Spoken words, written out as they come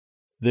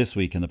This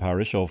week in the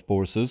parish of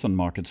bourses and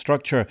market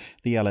structure,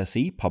 the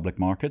LSE, public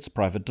markets,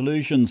 private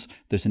delusions.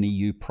 There's an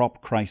EU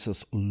Prop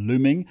Crisis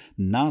Looming.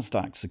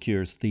 NASDAQ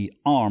secures the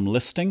ARM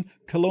listing.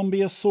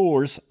 Colombia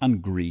soars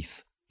and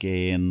Greece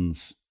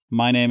gains.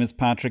 My name is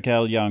Patrick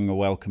L. Young.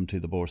 Welcome to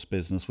the Bourse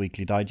Business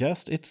Weekly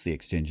Digest. It's the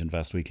Exchange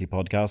Invest Weekly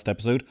Podcast,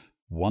 episode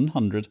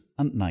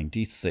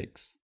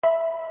 196.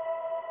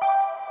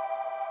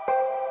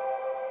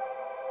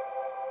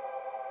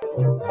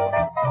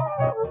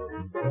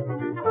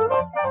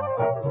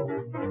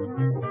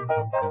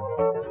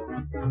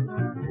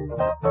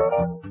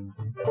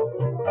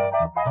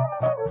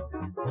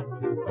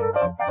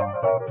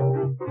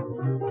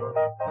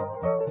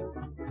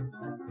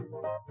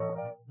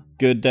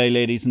 Good day,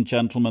 ladies and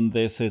gentlemen.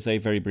 This is a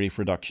very brief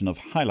reduction of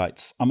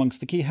highlights amongst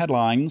the key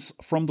headlines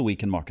from the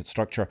week in market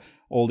structure.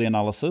 All the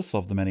analysis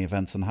of the many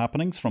events and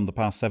happenings from the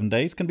past 7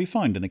 days can be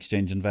found in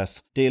Exchange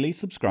Invest's daily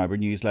subscriber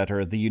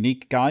newsletter, the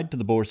unique guide to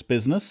the Bourse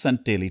business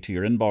sent daily to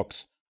your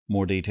inbox.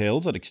 More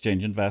details at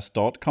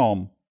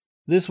exchangeinvest.com.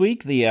 This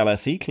week, the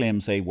LSE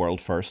claims a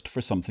world first for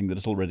something that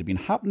has already been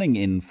happening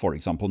in, for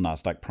example,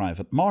 NASDAQ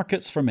private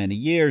markets for many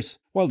years,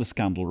 while the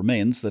scandal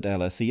remains that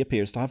LSE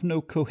appears to have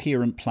no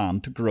coherent plan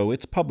to grow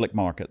its public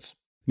markets.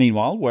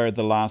 Meanwhile, where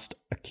the last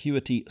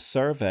Acuity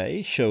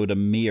survey showed a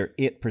mere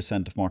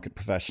 8% of market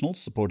professionals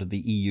supported the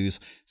EU's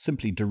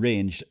simply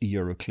deranged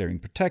euro clearing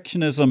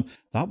protectionism,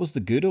 that was the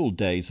good old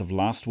days of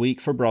last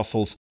week for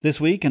Brussels. This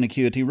week, an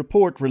Acuity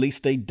report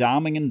released a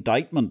damning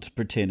indictment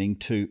pertaining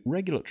to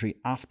regulatory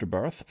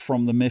afterbirth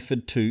from the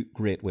MiFID II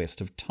great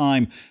waste of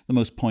time, the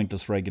most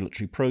pointless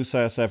regulatory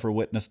process ever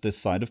witnessed this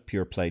side of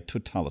pure-play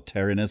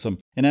totalitarianism.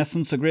 In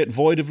essence, a great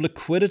void of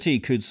liquidity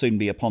could soon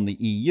be upon the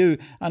EU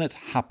and its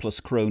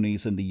hapless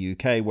cronies in the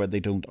UK where they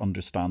don't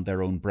understand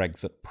their own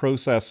Brexit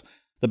process.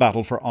 The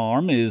battle for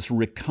ARM is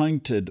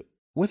recounted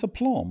with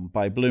aplomb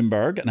by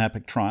Bloomberg, an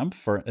epic triumph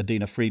for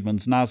Adina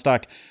Friedman's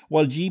NASDAQ,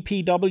 while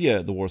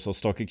GPW, the Warsaw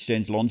Stock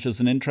Exchange,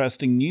 launches an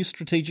interesting new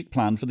strategic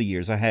plan for the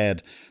years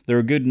ahead. There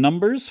are good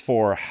numbers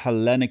for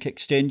Hellenic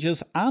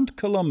exchanges and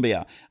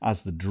Colombia,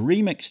 as the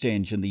Dream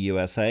Exchange in the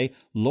USA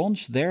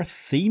launched their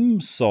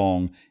theme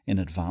song in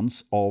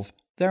advance of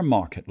their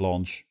market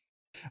launch.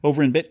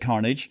 Over in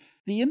BitCarnage,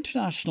 the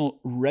international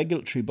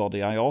regulatory body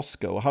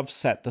IOSCO have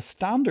set the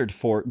standard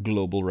for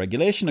global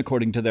regulation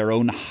according to their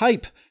own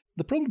hype.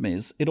 The problem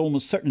is, it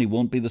almost certainly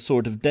won't be the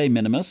sort of de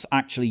minimis,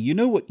 actually, you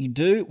know what you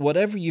do,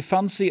 whatever you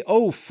fancy,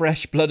 oh,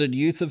 fresh-blooded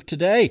youth of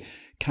today,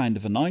 kind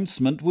of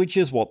announcement, which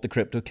is what the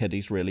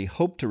CryptoKitties really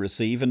hope to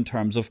receive in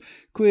terms of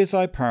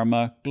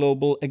quasi-perma,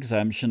 global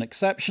exemption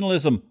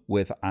exceptionalism,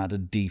 with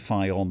added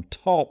DeFi on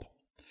top.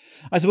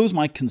 I suppose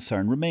my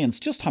concern remains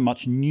just how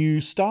much new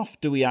stuff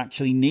do we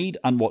actually need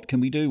and what can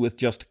we do with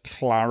just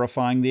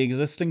clarifying the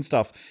existing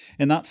stuff.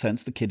 In that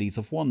sense, the kiddies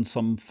have won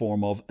some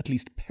form of at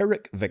least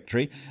Pyrrhic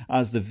victory,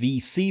 as the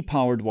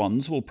VC-powered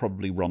ones will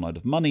probably run out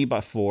of money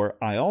before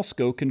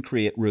IOSCO can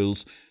create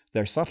rules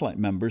their satellite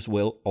members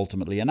will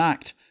ultimately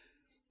enact.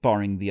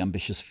 Barring the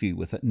ambitious few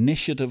with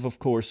initiative, of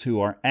course, who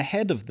are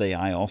ahead of the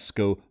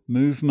IOSCO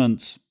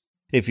movements.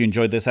 If you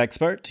enjoyed this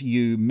expert,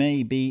 you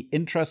may be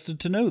interested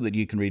to know that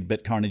you can read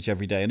BitCarnage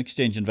every day in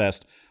Exchange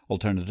Invest.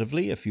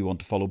 Alternatively, if you want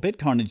to follow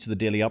BitCarnage, the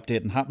daily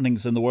update and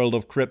happenings in the world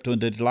of crypto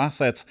and digital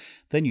assets,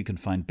 then you can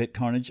find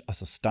BitCarnage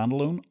as a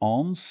standalone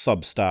on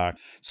Substack.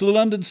 So the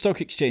London Stock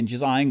Exchange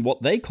is eyeing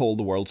what they call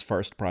the world's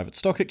first private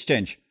stock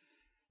exchange,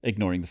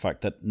 ignoring the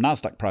fact that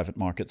NASDAQ private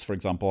markets, for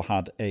example,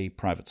 had a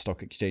private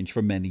stock exchange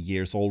for many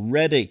years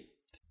already.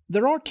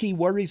 There are key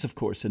worries, of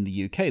course, in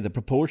the UK. The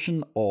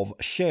proportion of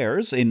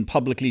shares in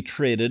publicly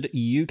traded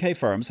UK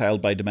firms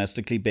held by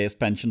domestically based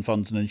pension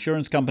funds and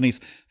insurance companies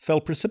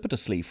fell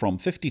precipitously from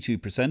 52% in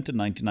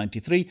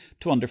 1993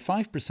 to under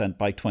 5%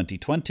 by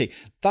 2020.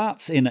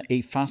 That's in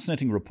a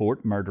fascinating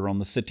report, Murder on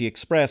the City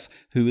Express,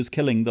 Who is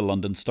Killing the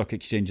London Stock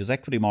Exchange's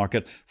Equity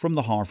Market, from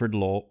the Harvard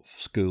Law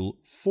School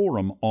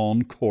Forum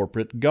on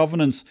Corporate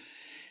Governance.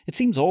 It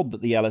seems odd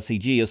that the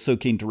LSEG is so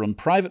keen to run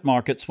private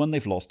markets when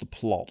they've lost the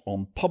plot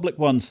on public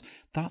ones.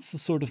 That's the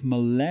sort of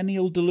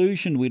millennial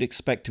delusion we'd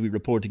expect to be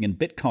reporting in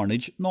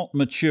BitCarnage, not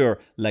mature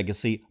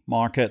legacy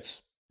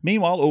markets.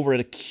 Meanwhile, over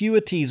at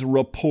Acuity's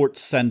Report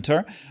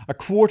Centre, a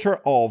quarter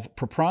of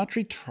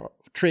proprietary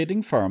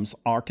trading firms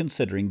are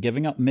considering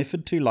giving up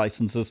MiFID II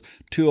licenses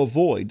to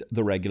avoid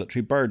the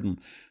regulatory burden.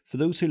 For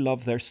those who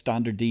love their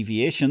standard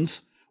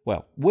deviations,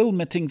 well, Will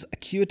Mitting's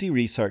Acuity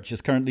research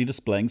is currently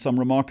displaying some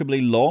remarkably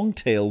long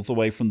tails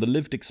away from the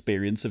lived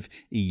experience of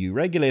EU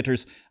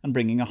regulators and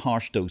bringing a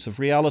harsh dose of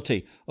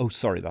reality. Oh,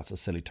 sorry, that's a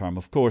silly term.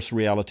 Of course,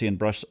 reality in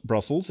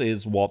Brussels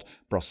is what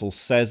Brussels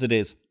says it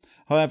is.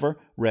 However,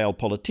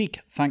 realpolitik,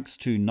 thanks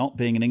to not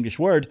being an English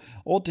word,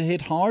 ought to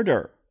hit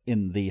harder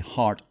in the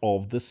heart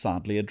of the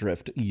sadly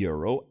adrift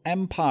Euro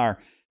empire.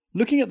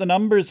 Looking at the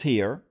numbers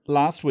here,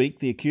 last week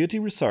the Acuity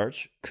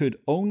research could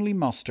only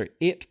muster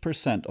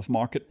 8% of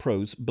market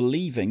pros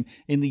believing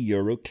in the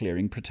euro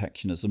clearing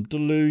protectionism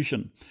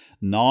delusion.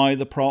 Now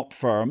the prop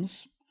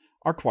firms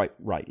are quite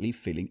rightly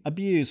feeling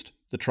abused.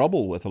 The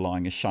trouble with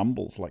allowing a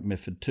shambles like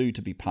MiFID II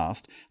to be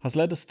passed has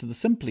led us to the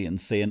simply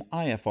insane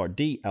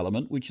IFRD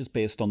element, which is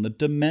based on the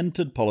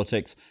demented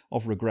politics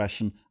of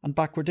regression and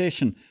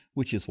backwardation,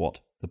 which is what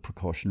the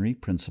precautionary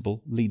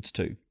principle leads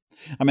to.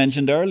 I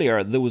mentioned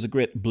earlier there was a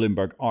great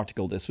Bloomberg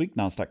article this week,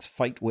 NASDAQ's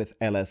fight with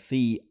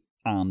LSE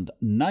and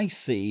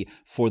NYSE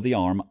for the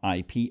ARM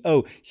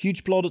IPO.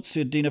 Huge plaudits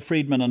to Dina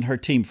Friedman and her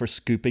team for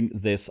scooping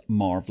this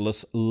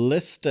marvellous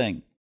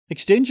listing.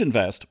 Exchange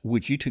Invest,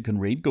 which you too can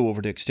read, go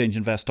over to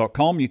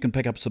exchangeinvest.com. You can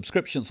pick up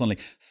subscriptions, only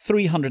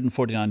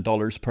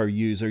 $349 per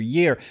user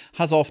year,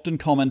 has often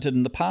commented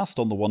in the past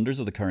on the wonders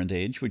of the current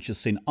age, which has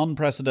seen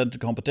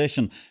unprecedented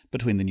competition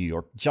between the New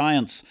York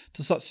giants,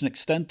 to such an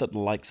extent that the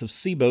likes of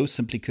SIBO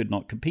simply could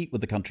not compete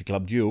with the country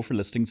club duo for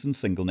listings in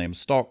single-name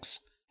stocks.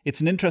 It's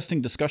an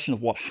interesting discussion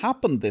of what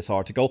happened this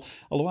article,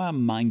 although I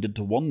am minded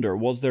to wonder,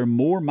 was there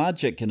more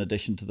magic in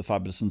addition to the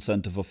fabulous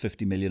incentive of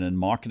 $50 million in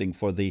marketing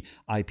for the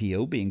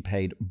IPO being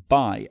paid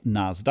by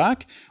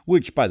NASDAQ,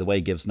 which, by the way,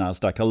 gives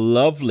NASDAQ a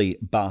lovely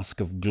bask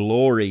of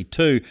glory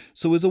too,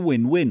 so is a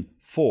win-win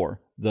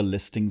for the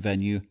listing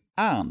venue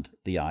and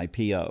the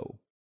IPO.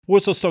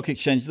 Warsaw Stock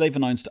Exchange, they've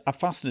announced a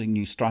fascinating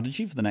new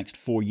strategy for the next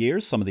 4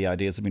 years. Some of the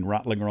ideas have been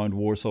rattling around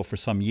Warsaw for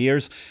some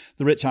years.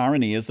 The rich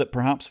irony is that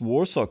perhaps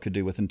Warsaw could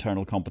do with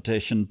internal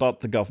competition, but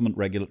the government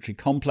regulatory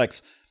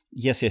complex,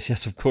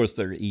 yes, of course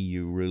there are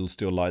EU rules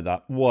to allow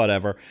that,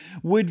 whatever,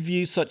 would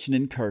view such an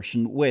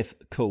incursion with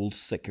cold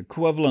sick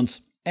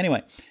equivalence.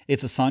 Anyway,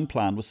 it's a sound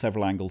plan with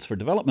several angles for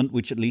development,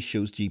 which at least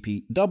shows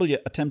GPW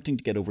attempting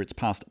to get over its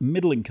past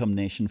middle-income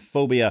nation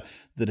phobia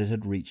that it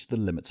had reached the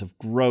limits of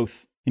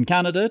growth. In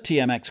Canada,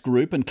 TMX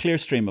Group and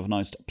Clearstream have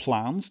announced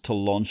plans to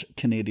launch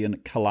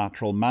Canadian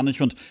collateral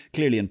management,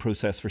 clearly in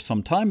process for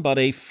some time, but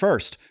a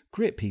first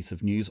great piece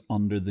of news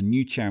under the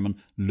new chairman,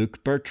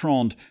 Luc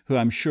Bertrand, who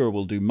I'm sure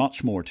will do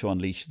much more to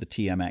unleash the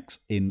TMX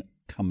in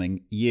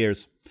coming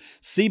years.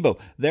 SIBO,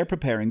 they're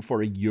preparing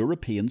for a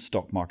European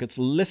stock markets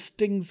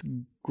listings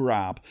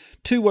grab.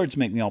 2 words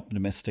make me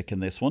optimistic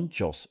in this one.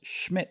 Jos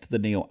Schmidt, the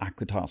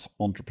neo-Aquitas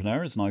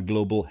entrepreneur, is now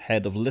global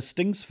head of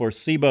listings for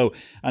SIBO,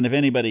 and if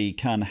anybody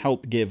can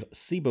help give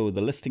SIBO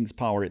the listings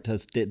power it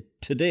has to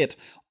date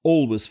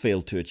always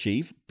failed to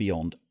achieve,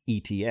 beyond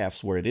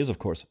ETFs, where it is, of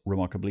course,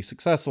 remarkably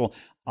successful,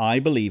 I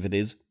believe it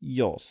is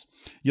Jos.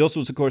 Jos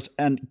was, of course,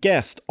 a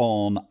guest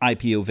on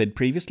IPO Vid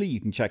previously. You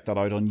can check that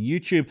out on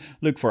YouTube.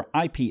 Look for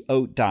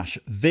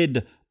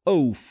IPO-Vid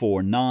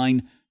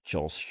 049,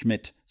 Jos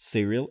Schmidt,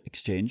 serial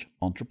exchange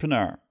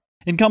entrepreneur.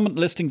 Incumbent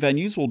listing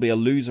venues will be a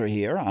loser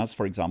here, as,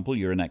 for example,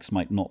 Euronext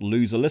might not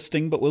lose a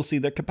listing, but will see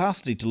their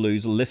capacity to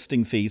lose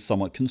listing fees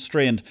somewhat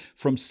constrained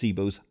from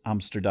SIBO's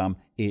Amsterdam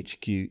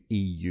HQ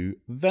EU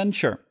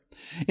venture.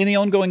 In the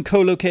ongoing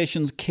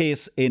co-locations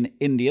case in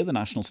India, the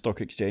National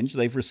Stock Exchange,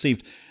 they've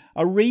received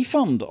a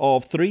refund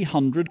of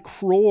 300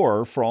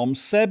 crore from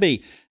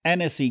SEBI.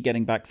 NSE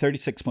getting back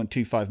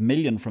 36.25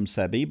 million from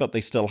SEBI, but they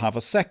still have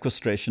a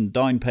sequestration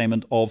down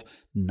payment of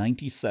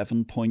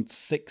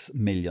 97.6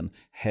 million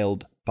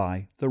held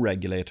by the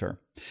regulator.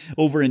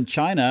 Over in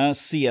China,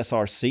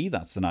 CSRC,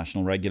 that's the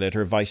national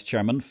regulator, Vice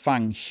Chairman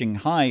Fang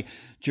Xinghai,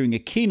 during a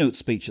keynote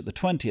speech at the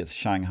 20th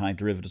Shanghai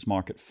Derivatives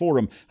Market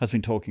Forum, has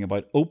been talking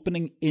about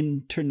opening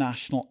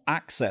international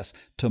access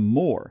to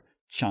more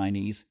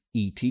Chinese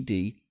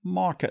ETD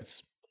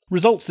markets.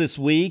 Results this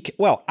week,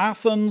 well,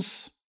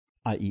 Athens,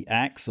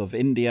 IEX of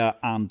India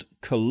and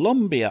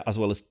Colombia, as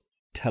well as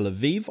Tel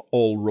Aviv,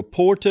 all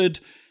reported.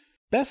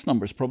 Best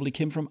numbers probably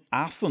came from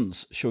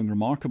Athens, showing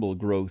remarkable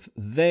growth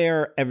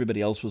there.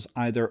 Everybody else was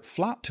either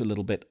flat to a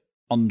little bit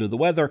under the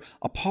weather,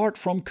 apart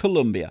from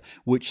Colombia,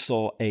 which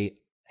saw a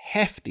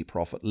hefty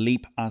profit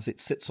leap as it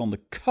sits on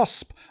the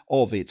cusp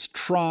of its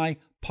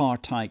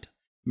tripartite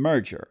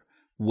merger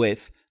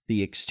with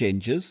the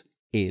exchanges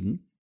in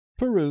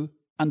Peru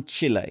and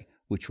Chile,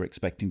 which we're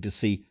expecting to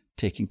see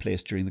taking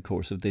place during the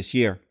course of this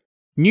year.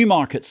 New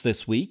markets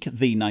this week.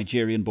 The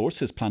Nigerian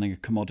bourse is planning a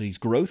commodities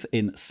growth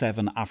in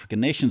 7 African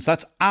nations.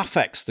 That's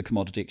AFEX, the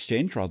commodity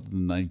exchange, rather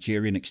than the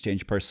Nigerian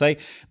exchange per se.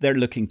 They're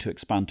looking to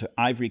expand to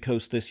Ivory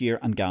Coast this year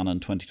and Ghana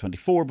in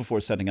 2024 before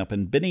setting up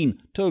in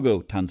Benin,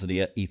 Togo,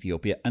 Tanzania,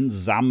 Ethiopia and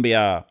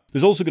Zambia.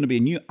 There's also going to be a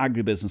new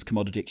agribusiness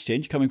commodity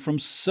exchange coming from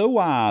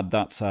SOAD.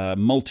 That's a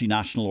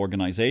multinational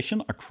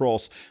organisation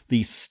across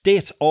the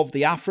state of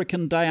the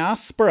African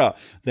diaspora.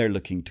 They're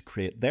looking to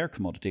create their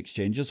commodity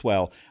exchange as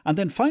well. And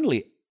then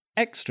finally,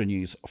 extra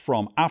news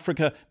from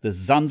Africa, the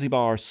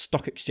Zanzibar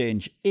Stock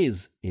Exchange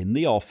is in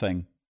the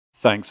offing.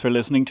 Thanks for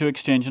listening to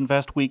Exchange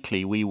Invest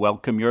Weekly. We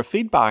welcome your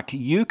feedback.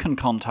 You can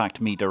contact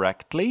me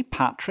directly,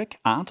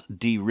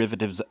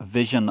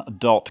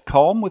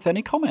 patrick@derivativesvision.com, with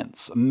any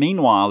comments.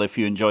 Meanwhile, if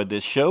you enjoyed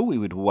this show, we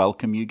would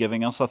welcome you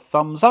giving us a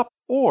thumbs up,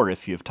 or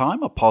if you have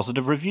time, a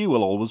positive review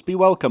will always be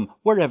welcome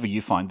wherever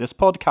you find this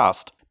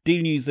podcast.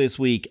 Deal news this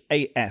week,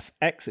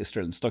 ASX,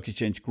 Australian Stock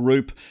Exchange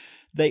Group.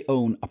 They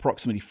own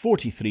approximately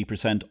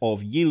 43%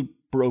 of Yield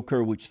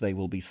Broker, which they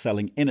will be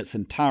selling in its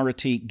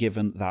entirety,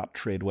 given that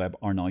Tradeweb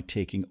are now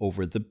taking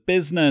over the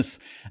business.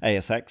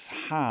 ASX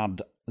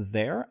had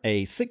there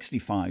a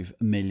 65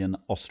 million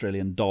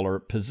Australian dollar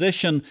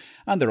position,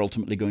 and they're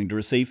ultimately going to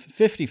receive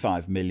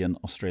 55 million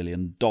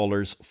Australian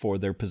dollars for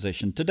their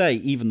position today,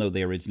 even though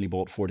they originally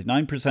bought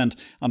 49%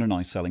 and are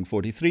now selling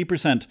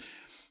 43%.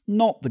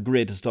 Not the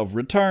greatest of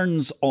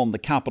returns on the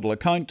capital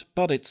account,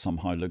 but it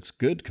somehow looks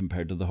good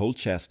compared to the whole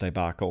chess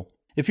debacle.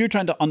 If you're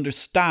trying to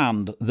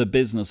understand the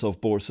business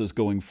of bourses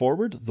going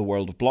forward, the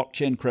world of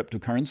blockchain,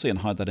 cryptocurrency, and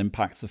how that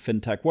impacts the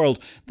fintech world,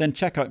 then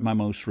check out my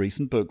most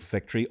recent book,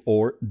 Victory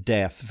or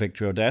Death.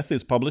 Victory or Death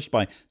is published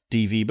by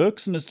DV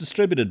Books and is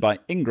distributed by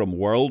Ingram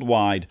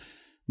worldwide.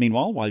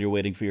 Meanwhile, while you're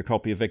waiting for your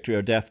copy of Victory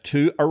or Death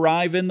to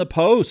arrive in the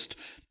post,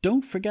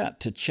 don't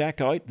forget to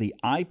check out the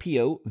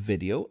IPO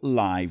video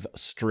live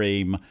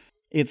stream.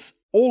 It's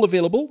all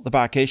available, the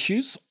back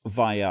issues,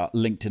 via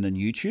LinkedIn and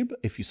YouTube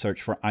if you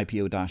search for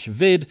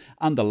IPO-vid,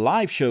 and the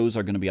live shows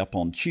are going to be up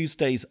on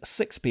Tuesdays,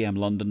 6 p.m.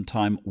 London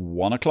time,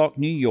 1 o'clock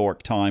New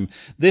York time.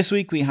 This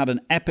week we had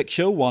an epic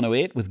show,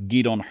 108, with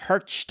Gideon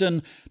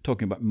Hirchten,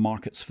 talking about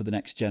markets for the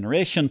next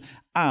generation,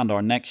 and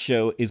our next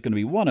show is going to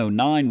be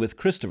 109 with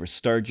Christopher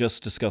Sturgis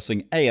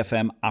discussing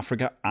AFM,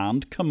 Africa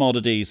and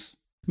commodities.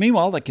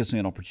 Meanwhile, that gives me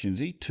an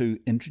opportunity to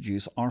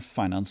introduce our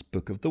finance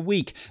book of the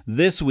week.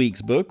 This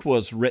week's book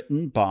was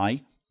written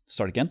by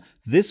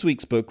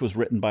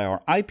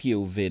our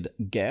IPO vid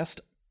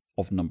guest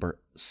of number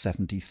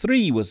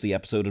 73 was the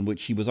episode in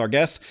which he was our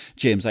guest,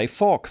 James A.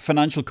 Falk.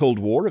 Financial Cold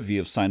War, a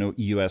view of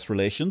Sino-US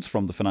relations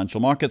from the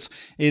financial markets,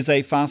 is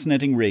a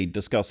fascinating read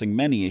discussing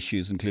many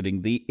issues,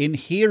 including the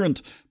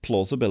inherent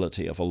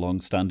plausibility of a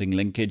long-standing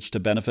linkage to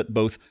benefit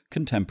both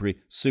contemporary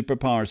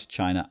superpowers,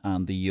 China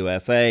and the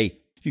USA.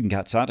 You can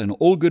catch that in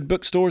all good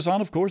bookstores and,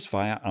 of course,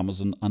 via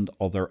Amazon and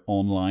other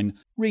online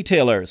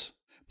retailers.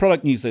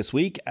 Product news this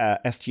week,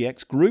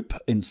 SGX Group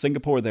in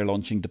Singapore, they're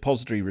launching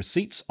depository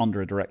receipts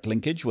under a direct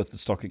linkage with the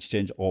Stock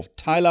Exchange of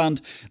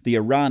Thailand. The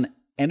Iran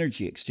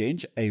Energy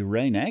Exchange,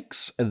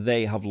 Iranex,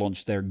 they have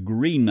launched their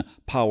Green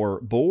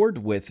Power Board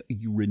with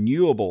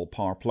renewable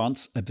power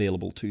plants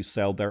available to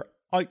sell their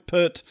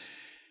output.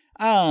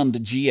 And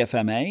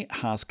GFMA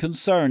has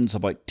concerns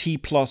about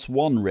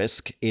T+1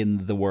 risk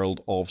in the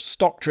world of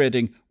stock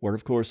trading, where,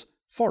 of course,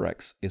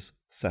 Forex is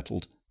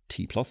settled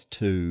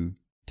T+2.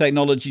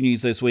 Technology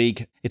news this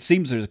week. It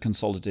seems there's a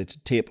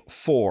consolidated tape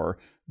for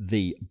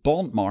the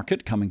bond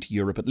market coming to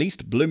Europe at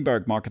least.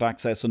 Bloomberg Market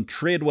Access and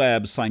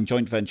TradeWeb signed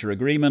joint venture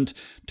agreement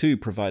to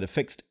provide a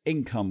fixed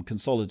income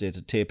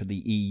consolidated tape in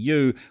the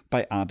EU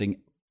by adding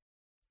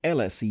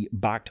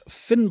LSE-backed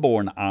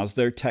Finborn as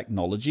their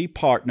technology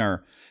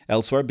partner.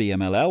 Elsewhere,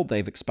 BMLL,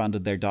 they've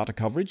expanded their data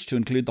coverage to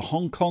include the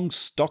Hong Kong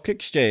Stock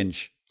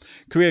Exchange.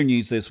 Career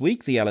news this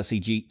week, the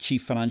LSEG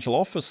Chief Financial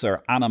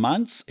Officer, Anna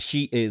Mance,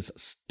 she is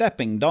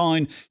stepping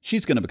down.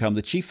 She's going to become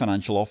the Chief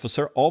Financial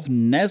Officer of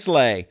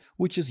Nestlé,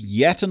 which is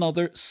yet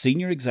another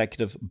senior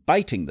executive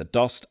biting the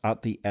dust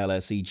at the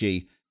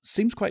LSEG.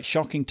 Seems quite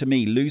shocking to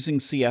me, losing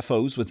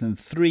CFOs within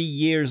 3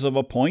 years of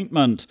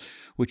appointment,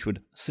 which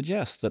would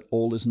suggest that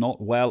all is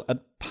not well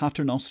at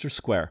Paternoster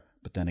Square.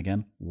 But then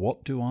again,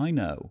 what do I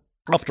know?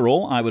 After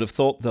all, I would have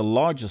thought the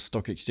largest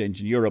stock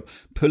exchange in Europe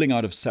pulling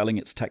out of selling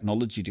its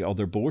technology to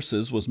other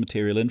bourses was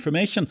material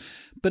information.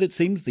 But it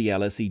seems the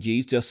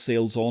LSEG just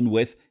sails on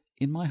with,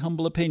 in my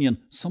humble opinion,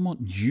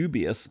 somewhat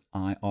dubious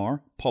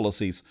IR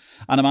policies.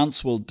 Anna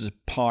Mance will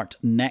depart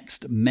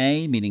next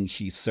May, meaning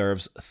she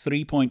serves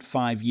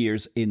 3.5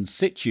 years in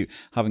situ,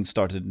 having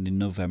started in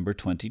November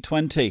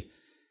 2020.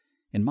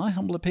 In my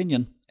humble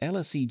opinion,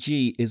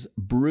 LSEG is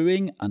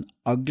brewing an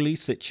ugly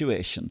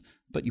situation,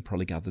 but you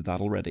probably gathered that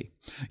already.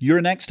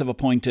 Euronext have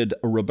appointed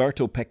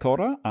Roberto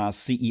Pecora as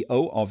CEO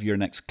of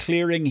Euronext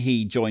Clearing.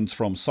 He joins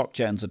from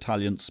SocGen's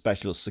Italian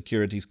specialist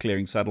securities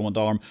clearing settlement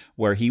arm,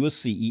 where he was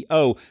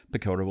CEO.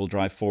 Pecora will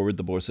drive forward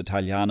the Borsa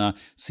Italiana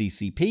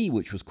CCP,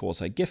 which was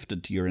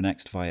quasi-gifted to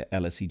Euronext via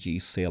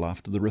LSEG's sale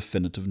after the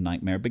Refinitiv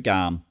nightmare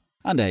began.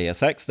 And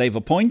ASX, they've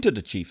appointed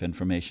a Chief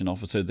Information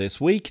Officer this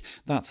week.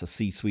 That's a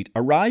C-suite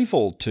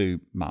arrival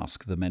to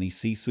mask the many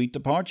C-suite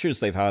departures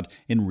they've had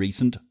in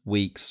recent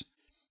weeks.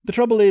 The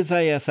trouble is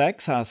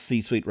ASX has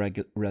C-suite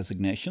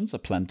resignations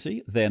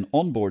aplenty, then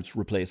onboards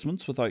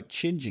replacements without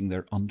changing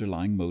their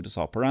underlying modus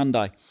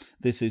operandi.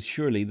 This is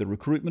surely the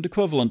recruitment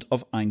equivalent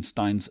of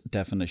Einstein's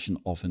definition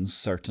of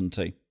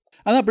uncertainty.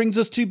 And that brings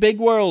us to Big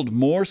World,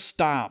 more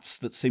stats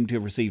that seem to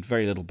have received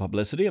very little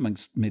publicity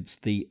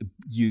amidst the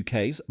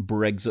UK's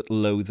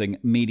Brexit-loathing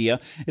media.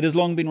 It has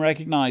long been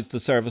recognised the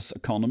service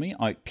economy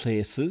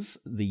outplaces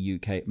the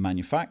UK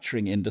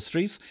manufacturing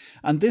industries,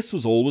 and this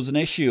was always an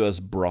issue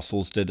as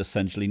Brussels did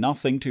essentially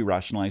nothing to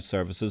rationalise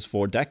services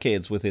for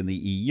decades within the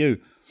EU.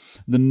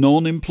 The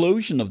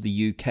non-implosion of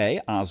the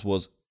UK, as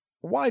was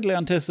widely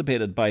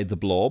anticipated by the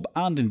blob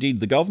and indeed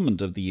the government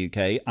of the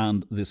UK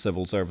and the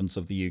civil servants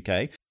of the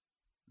UK,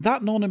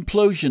 that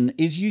non-implosion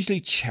is usually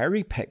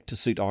cherry-picked to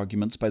suit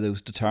arguments by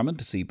those determined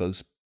to see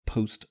both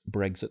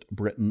post-Brexit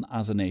Britain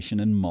as a nation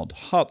in mud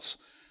huts.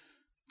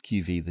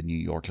 QV the New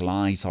York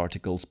Lies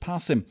articles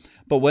pass him.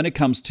 But when it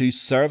comes to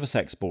service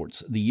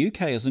exports, the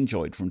UK has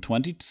enjoyed from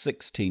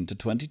 2016 to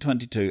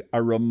 2022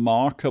 a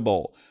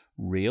remarkable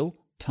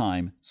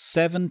real-time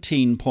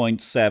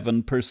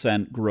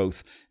 17.7%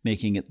 growth,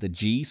 making it the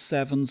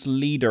G7's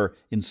leader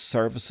in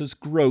services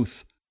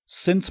growth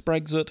since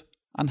Brexit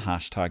and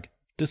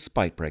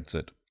 #despite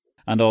Brexit.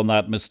 And on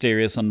that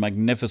mysterious and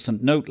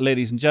magnificent note,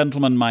 ladies and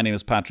gentlemen, my name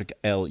is Patrick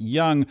L.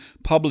 Young,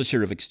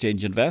 publisher of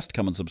Exchange Invest.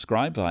 Come and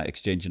subscribe via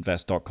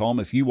exchangeinvest.com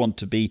if you want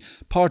to be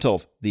part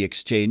of the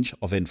exchange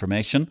of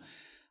information.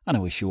 And I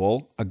wish you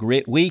all a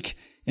great week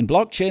in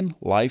blockchain,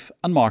 life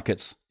and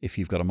markets. If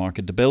you've got a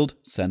market to build,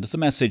 send us a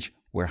message.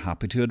 We're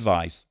happy to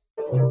advise.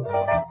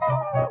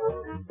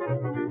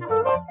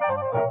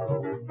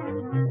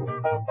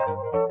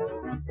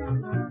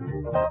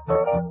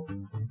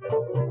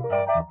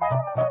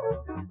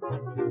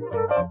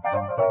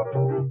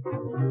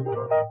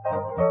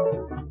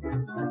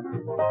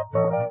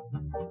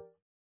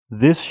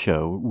 This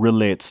show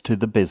relates to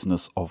the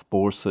business of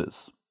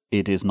bourses.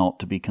 It is not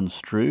to be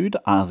construed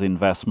as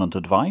investment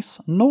advice,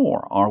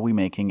 nor are we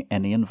making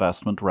any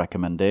investment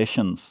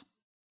recommendations.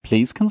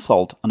 Please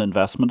consult an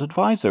investment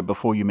advisor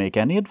before you make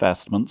any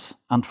investments,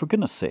 and for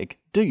goodness sake,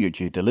 do your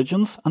due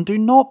diligence and do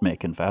not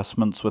make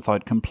investments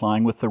without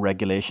complying with the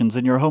regulations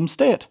in your home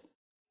state.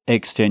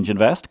 Exchange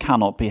Invest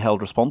cannot be held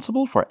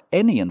responsible for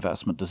any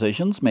investment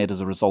decisions made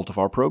as a result of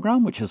our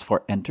program, which is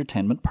for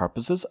entertainment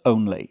purposes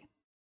only.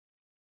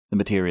 The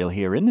material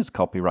herein is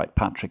copyright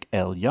Patrick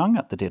L. Young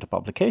at the date of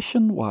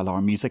publication, while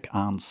our music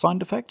and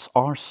sound effects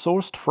are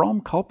sourced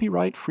from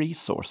copyright-free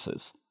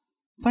sources.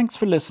 Thanks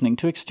for listening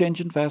to Exchange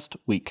Invest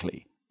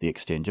Weekly, the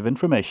exchange of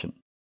information.